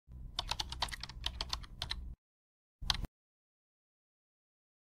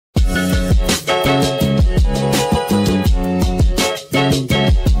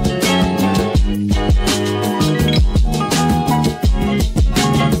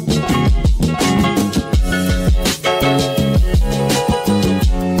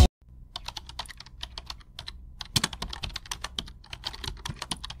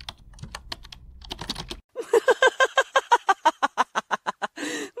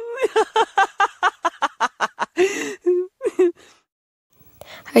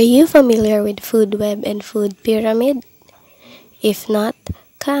Are you familiar with food web and food pyramid? If not,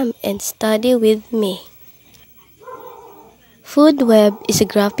 come and study with me. Food web is a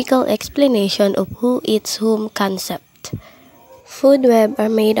graphical explanation of who eats whom concept. Food web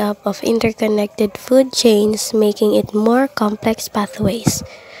are made up of interconnected food chains, making it more complex pathways.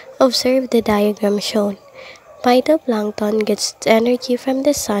 Observe the diagram shown. Phytoplankton gets energy from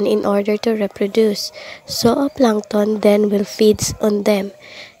the sun in order to reproduce. Zooplankton then will feed on them.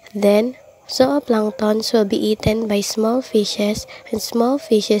 Then, zooplanktons will be eaten by small fishes, and small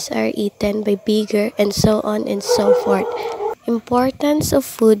fishes are eaten by bigger, and so on and so forth. Importance of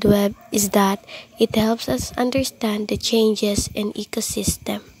food web is that it helps us understand the changes in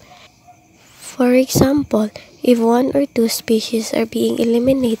ecosystem. For example, if one or two species are being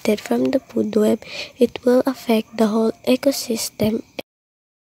eliminated from the food web, it will affect the whole ecosystem.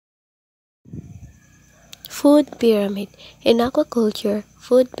 Food pyramid. In aquaculture,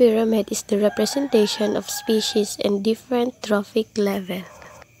 food pyramid is the representation of species in different trophic levels.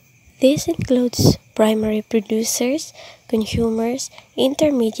 This includes primary producers, consumers,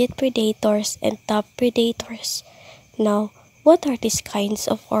 intermediate predators, and top predators. Now, what are these kinds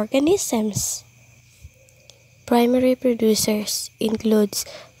of organisms? Primary producers includes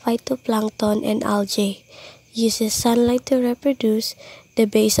phytoplankton and algae, uses sunlight to reproduce, the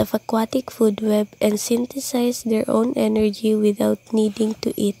base of aquatic food web, and synthesize their own energy without needing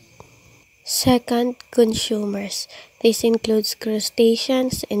to eat. Second, consumers. This includes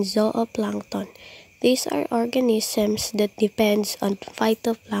crustaceans and zooplankton. These are organisms that depend on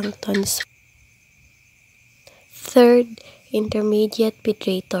phytoplanktons. Third, intermediate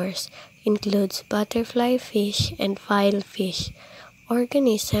predators includes butterfly fish and filefish,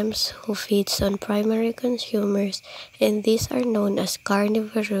 organisms who feed on primary consumers, and these are known as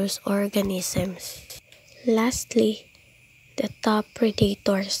carnivorous organisms. Lastly, the top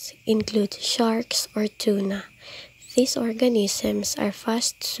predators include sharks or tuna. These organisms are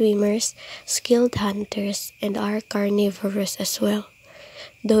fast swimmers, skilled hunters, and are carnivorous as well.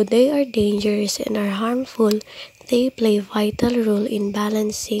 Though they are dangerous and are harmful, they play a vital role in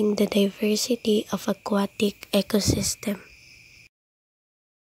balancing the diversity of aquatic ecosystem.